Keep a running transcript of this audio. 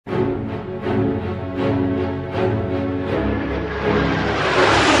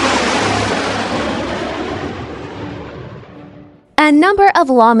A number of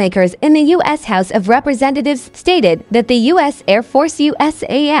lawmakers in the U.S. House of Representatives stated that the U.S. Air Force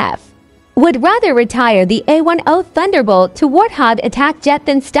USAF would rather retire the A-10 Thunderbolt II Warthog attack jet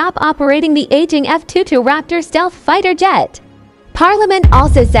than stop operating the aging F-22 Raptor stealth fighter jet. Parliament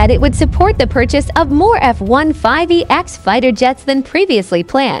also said it would support the purchase of more F-15EX fighter jets than previously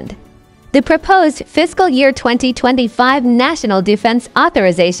planned. The proposed fiscal year 2025 National Defense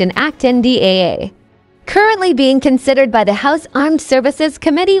Authorization Act NDAA, currently being considered by the House Armed Services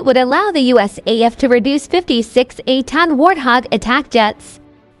Committee, would allow the USAF to reduce 56 A-10 Warthog attack jets.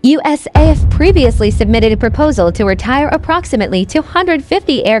 USAF previously submitted a proposal to retire approximately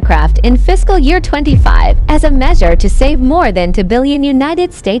 250 aircraft in fiscal year 25 as a measure to save more than $2 billion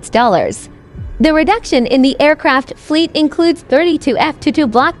United States dollars. The reduction in the aircraft fleet includes 32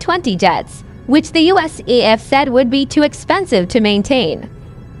 F-22 Block 20 jets, which the USAF said would be too expensive to maintain.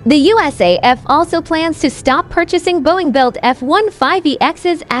 The USAF also plans to stop purchasing Boeing-built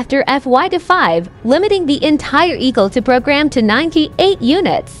F-15EXs after FY25, limiting the entire Eagle to program to 98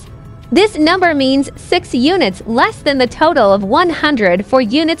 units. This number means 6 units less than the total of 104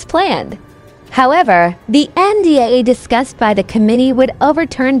 units planned. However, the NDAA discussed by the committee would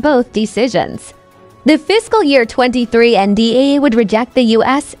overturn both decisions. The fiscal year 23 NDAA would reject the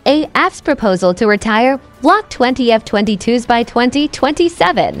USAF's proposal to retire Block 20 F-22s by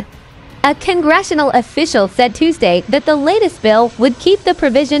 2027. A congressional official said Tuesday that the latest bill would keep the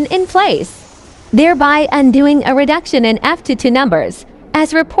provision in place, thereby undoing a reduction in F-22 numbers,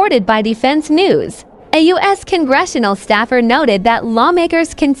 as reported by Defense News. A U.S. congressional staffer noted that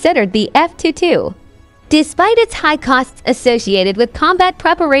lawmakers considered the F-22, despite its high costs associated with combat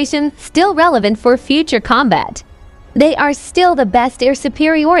preparation, still relevant for future combat. They are still the best air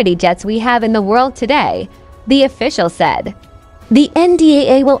superiority jets we have in the world today, the official said. The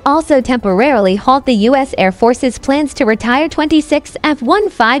NDAA will also temporarily halt the U.S. Air Force's plans to retire 26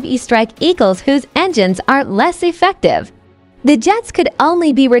 F-15E Strike Eagles whose engines are less effective. The jets could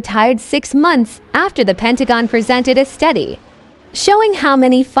only be retired 6 months after the Pentagon presented a study showing how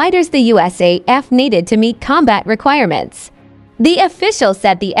many fighters the USAF needed to meet combat requirements. The official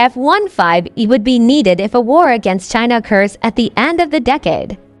said the F-15E would be needed if a war against China occurs at the end of the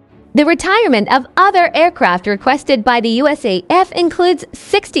decade. The retirement of other aircraft requested by the USAF includes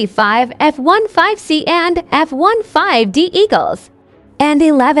 65 F-15C and F-15D Eagles and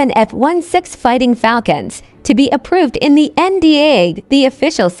 11 F-16 Fighting Falcons to be approved in the NDAA, the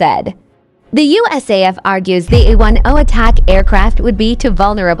official said. The USAF argues the A-10 attack aircraft would be too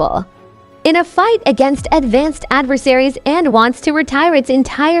vulnerable in a fight against advanced adversaries and wants to retire its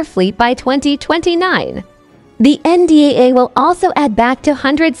entire fleet by 2029. The NDAA will also add back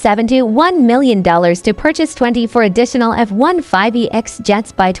 $271 million to purchase 24 additional F-15EX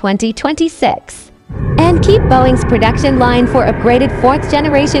jets by 2026 and keep Boeing's production line for upgraded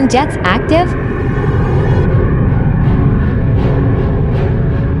fourth-generation jets active.